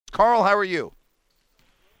Carl, how are you?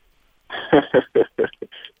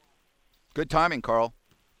 Good timing, Carl.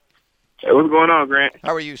 Hey, what's going on, Grant?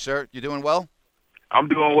 How are you, sir? You doing well? I'm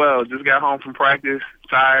doing well. Just got home from practice,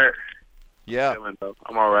 tired. Yeah.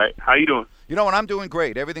 I'm all right. How you doing? You know what? I'm doing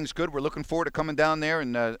great. Everything's good. We're looking forward to coming down there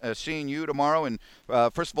and seeing you tomorrow. And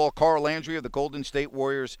first of all, Carl Landry of the Golden State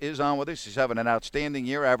Warriors is on with us. He's having an outstanding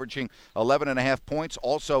year, averaging 11.5 points,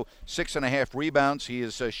 also 6.5 rebounds. He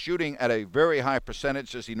is shooting at a very high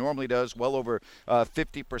percentage, as he normally does, well over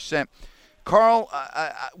 50%. Carl,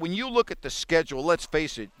 when you look at the schedule, let's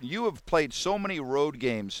face it, you have played so many road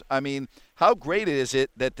games. I mean, how great is it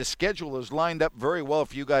that the schedule is lined up very well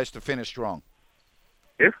for you guys to finish strong?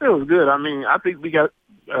 It feels good. I mean, I think we got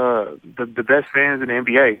the best fans in the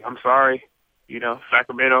NBA. I'm sorry,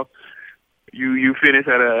 Sacramento, you finished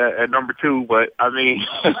at number 2, but I mean,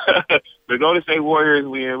 the Golden State Warriors,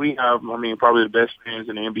 we have, probably the best fans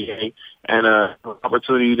in the NBA, and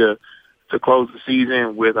opportunity to close the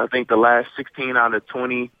season with, I think, the last 16 out of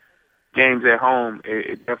 20 games at home.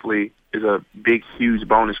 It definitely is a big, huge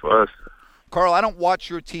bonus for us. Carl, I don't watch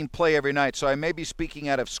your team play every night, so I may be speaking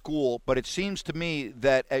out of school, but it seems to me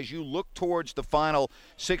that as you look towards the final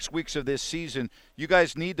 6 weeks of this season, you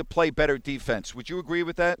guys need to play better defense. Would you agree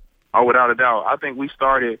with that? Oh, without a doubt. I think we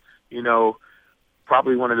started,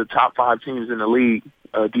 probably one of the top 5 teams in the league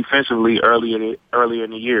defensively earlier in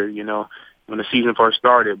the year, when the season first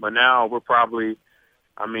started. But now we're probably,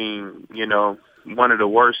 one of the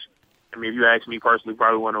worst. If you ask me personally,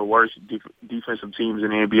 probably one of the worst defensive teams in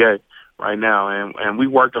the NBA right now. And we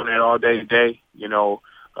worked on that all day today.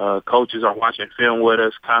 Coaches are watching film with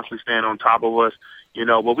us, constantly staying on top of us,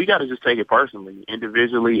 but we got to just take it personally,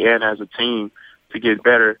 individually and as a team, to get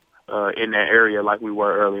better in that area like we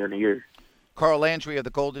were earlier in the year. Carl Landry of the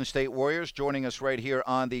Golden State Warriors joining us right here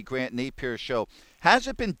on the Grant Napier Show. Has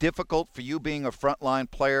it been difficult for you being a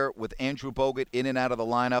frontline player with Andrew Bogut in and out of the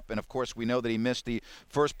lineup? And, of course, we know that he missed the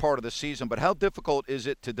first part of the season. But how difficult is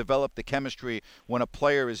it to develop the chemistry when a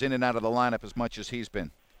player is in and out of the lineup as much as he's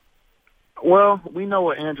been? Well, we know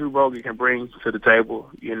what Andrew Bogut can bring to the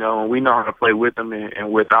table, and we know how to play with him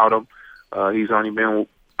and without him. I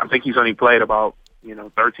think he's only played about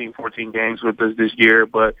 13, 14 games with us this year,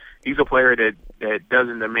 but he's a player that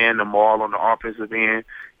doesn't demand the ball on the offensive end,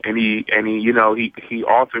 and he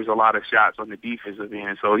alters a lot of shots on the defensive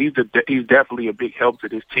end. So he's definitely a big help to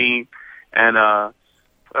this team, and the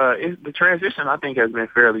transition I think has been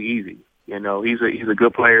fairly easy. He's a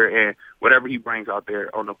good player, and whatever he brings out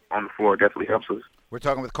there on the floor definitely helps us. We're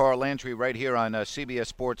talking with Carl Landry right here on CBS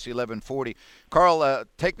Sports 1140. Carl,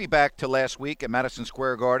 take me back to last week at Madison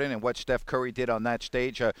Square Garden and what Steph Curry did on that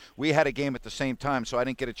stage. We had a game at the same time, so I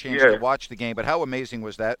didn't get a chance to watch the game. But how amazing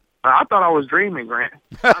was that? I thought I was dreaming, Grant.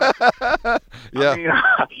 Yeah.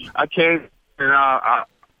 I came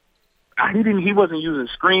and he wasn't using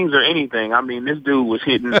screens or anything. This dude was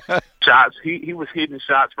hitting shots. He was hitting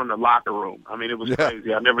shots from the locker room. It was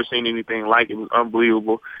crazy. I've never seen anything like it. It was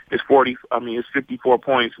unbelievable. His 54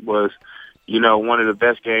 points was, one of the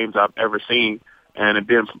best games I've ever seen and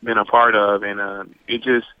been a part of. And it's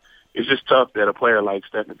just tough that a player like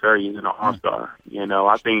Stephen Curry is an all-star.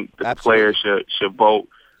 I think that the players should vote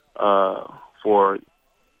for,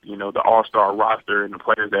 the all-star roster and the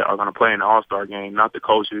players that are going to play in the all-star game, not the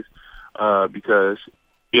coaches. Because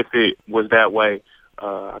if it was that way,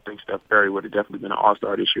 I think Steph Curry would have definitely been an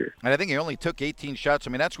all-star this year. And I think he only took 18 shots.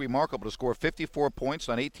 That's remarkable to score 54 points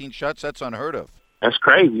on 18 shots. That's unheard of. That's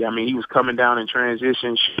crazy. He was coming down in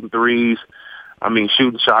transition, shooting threes.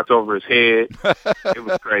 Shooting shots over his head. It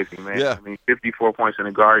was crazy, man. Yeah. 54 points in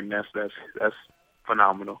the Garden, that's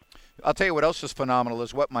phenomenal. I'll tell you what else is phenomenal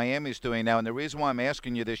is what Miami's doing now. And the reason why I'm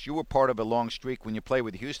asking you this, you were part of a long streak when you played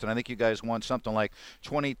with Houston. I think you guys won something like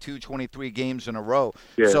 22, 23 games in a row.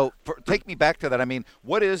 Yeah. So take me back to that.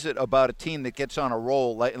 What is it about a team that gets on a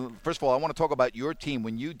roll? First of all, I want to talk about your team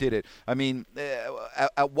when you did it.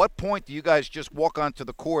 At what point do you guys just walk onto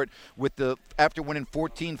the court after winning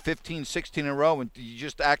 14, 15, 16 in a row, and you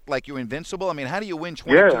just act like you're invincible? How do you win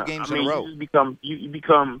 22 games in a row? You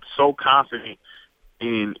become so confident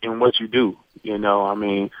in what you do,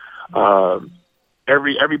 everybody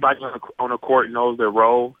on the court knows their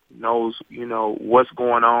role, knows what's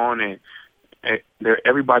going on, and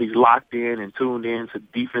everybody's locked in and tuned in to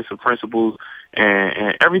defensive principles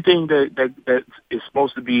and everything that is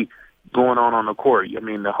supposed to be going on the court. You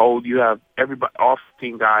have everybody, all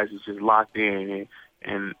 15 guys is just locked in,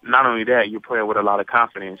 and not only that, you're playing with a lot of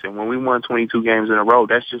confidence. And when we won 22 games in a row,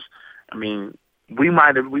 that's just, we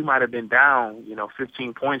might have been down,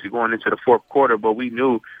 15 points going into the fourth quarter, but we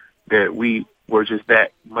knew that we were just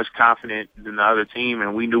that much confident than the other team,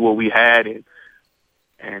 and we knew what we had,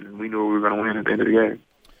 and we knew we were going to win at the end of the game.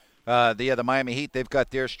 The Miami Heat, they've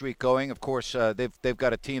got their streak going. Of course, they've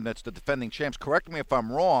got a team that's the defending champs. Correct me if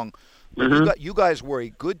I'm wrong, but you guys were a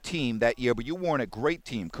good team that year, but you weren't a great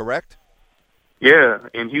team, correct? Yeah,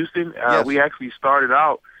 in Houston, yes. We actually started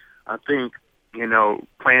out, I think,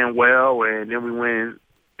 playing well, and then we went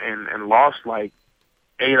and lost like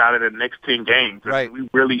 8 out of the next 10 games. Right. I mean,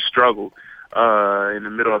 we really struggled in the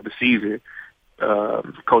middle of the season.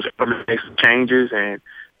 Coach made some changes, and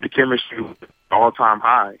the chemistry was all-time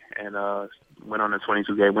high, and went on a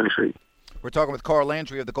 22-game winning streak. We're talking with Carl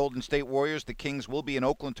Landry of the Golden State Warriors. The Kings will be in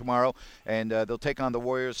Oakland tomorrow, and they'll take on the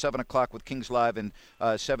Warriors 7 o'clock with Kings Live and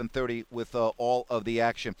 7:30 with all of the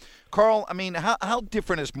action. Carl, I mean, how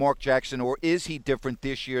different is Mark Jackson, or is he different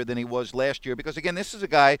this year than he was last year? Because, again, this is a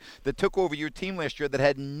guy that took over your team last year that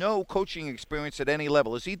had no coaching experience at any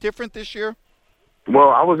level. Is he different this year? Well,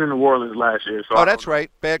 I was in New Orleans last year. So that's right.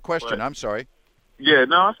 Bad question. I'm sorry. Yeah,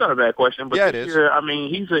 no, it's not a bad question. But yeah, it is. Year, I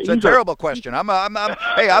mean, he's a terrible question.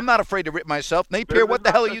 Hey, I'm not afraid to rip myself. Nate Pierre, what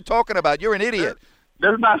the hell are you talking about? You're an idiot.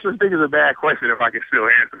 There's not such thing as a bad question if I can still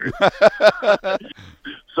answer it.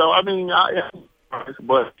 So, I mean,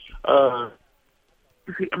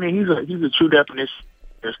 he's a true definition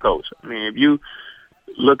of player's coach. I mean, if you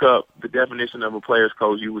look up the definition of a player's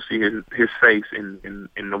coach, you will see his face in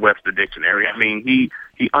the Webster Dictionary. I mean,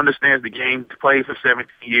 he understands the game. He played for 17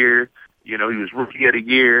 years. He was Rookie of the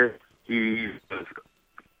Year. He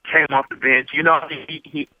came off the bench. He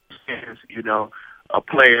understands, a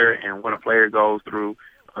player and what a player goes through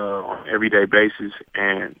on an everyday basis.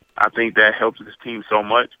 And I think that helps this team so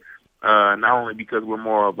much, not only because we're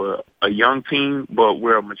more of a young team, but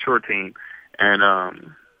we're a mature team.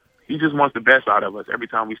 And he just wants the best out of us every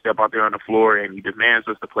time we step out there on the floor, and he demands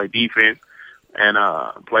us to play defense and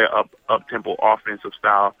play up-tempo offensive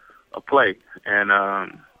style of play. And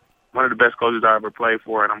one of the best coaches I ever played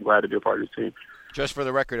for, and I'm glad to be a part of this team. Just for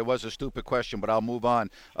the record, it was a stupid question, but I'll move on.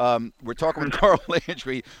 We're talking with Carl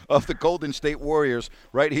Landry of the Golden State Warriors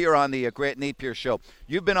right here on the Grant Napier Show.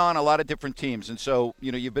 You've been on a lot of different teams, and so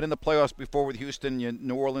you've been in the playoffs before with Houston.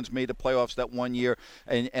 New Orleans made the playoffs that one year,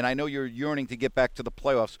 and I know you're yearning to get back to the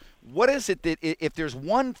playoffs. What is it that, if there's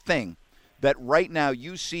one thing that right now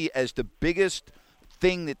you see as the biggest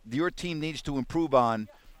thing that your team needs to improve on,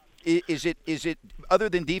 is it other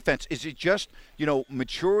than defense? Is it just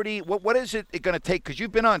maturity? What is it going to take? Because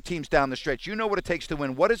you've been on teams down the stretch. You know what it takes to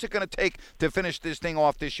win. What is it going to take to finish this thing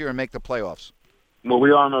off this year and make the playoffs? Well,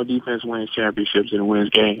 we all know defense wins championships and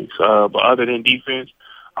wins games. But other than defense,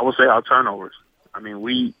 I would say our turnovers. I mean,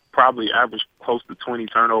 we probably average close to 20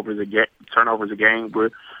 turnovers a game,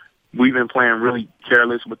 but we've been playing really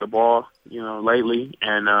careless with the ball, lately.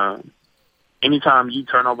 And anytime you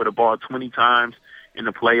turn over the ball 20 times in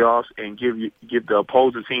the playoffs and give the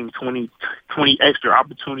opposing team 20 extra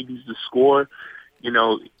opportunities to score, you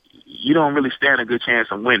don't really stand a good chance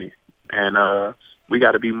of winning. And we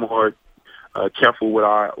got to be more careful with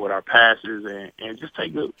our passes and just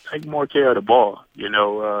take more care of the ball.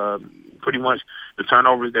 Pretty much the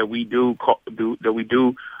turnovers that we do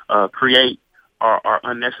create are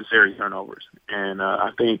unnecessary turnovers. And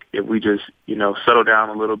I think if we just settle down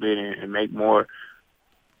a little bit and make more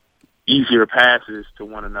easier passes to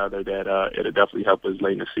one another, that it'll definitely help us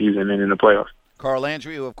late in the season and in the playoffs. Carl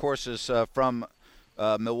Landry, who of course is from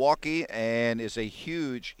Milwaukee and is a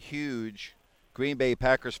huge Green Bay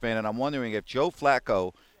Packers fan, and I'm wondering if Joe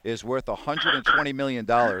Flacco is worth $120 million.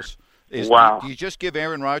 Wow. Do you just give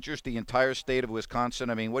Aaron Rodgers the entire state of Wisconsin?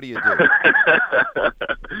 I mean, what do you do?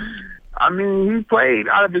 I mean, he played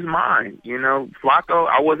out of his mind. Flacco,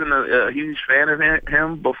 I wasn't a huge fan of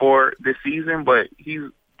him before this season, but he's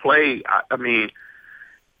played. I mean,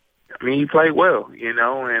 he played well,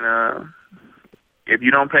 and if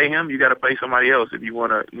you don't pay him, you got to pay somebody else if you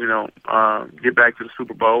want to, get back to the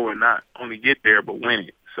Super Bowl and not only get there but win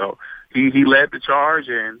it. So he led the charge,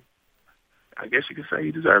 and I guess you could say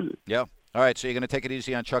he deserves it. Yeah. All right. So you're going to take it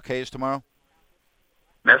easy on Chuck Hayes tomorrow?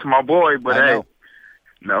 That's my boy, but hey,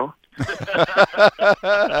 no.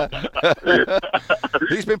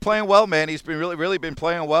 He's been playing well, man. He's been really been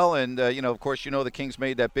playing well, and of course, the Kings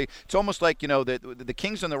made that big. It's almost like the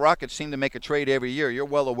Kings and the Rockets seem to make a trade every year. You're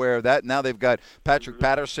well aware of that. Now they've got Patrick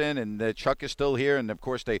Patterson, and Chuck is still here, and of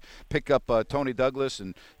course they pick up Tony Douglas,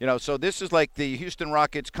 and so this is like the Houston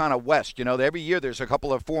Rockets kind of West. Every year there's a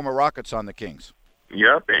couple of former Rockets on the Kings.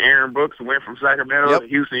 Yep, and Aaron Brooks went from Sacramento to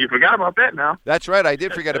Houston. You forgot about that now. That's right. I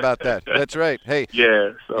did forget about that. That's right. Hey.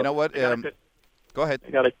 Yeah. So you know what? Go ahead.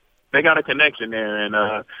 They got a connection there, and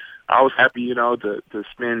I was happy, to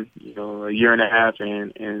spend, a year and a half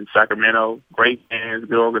in Sacramento. Great fans,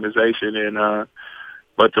 good organization, and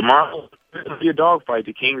but tomorrow It'll be a dogfight.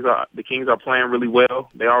 The Kings are playing really well.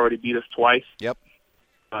 They already beat us twice. Yep.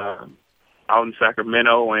 Out in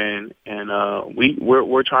Sacramento, and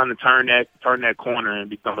we're trying to turn that corner and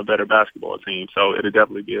become a better basketball team. So it'll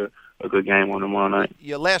definitely be a good game on tomorrow night.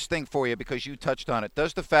 Yeah, last thing for you, because you touched on it.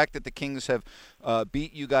 Does the fact that the Kings have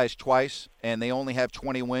beat you guys twice and they only have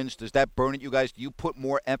 20 wins, does that burn at you guys? Do you put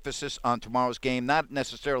more emphasis on tomorrow's game, not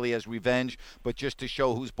necessarily as revenge, but just to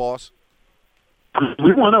show who's boss?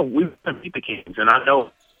 We want to beat the Kings, and I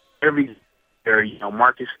know every year,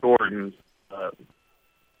 Marcus Thornton,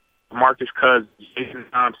 Marcus Cousins, Jason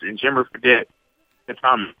Thompson, Jimmer Fredette,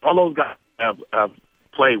 all those guys have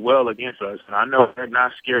played well against us, and I know they're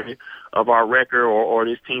not scared of our record or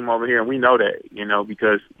this team over here, and we know that,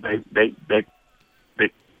 because they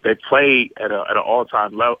play at an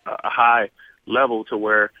all-time level, a high level, to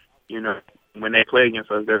where when they play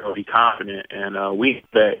against us, they're going to be confident, and we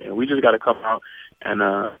just got to come out and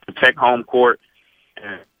protect home court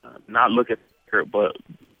and not look at it, but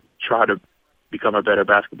try to become a better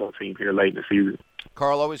basketball team here late in the season.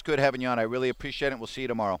 Carl, always good having you on. I really appreciate it. We'll see you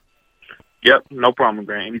tomorrow. Yep, no problem,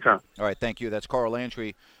 Grant. Anytime. All right, thank you. That's Carl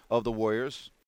Landry of the Warriors.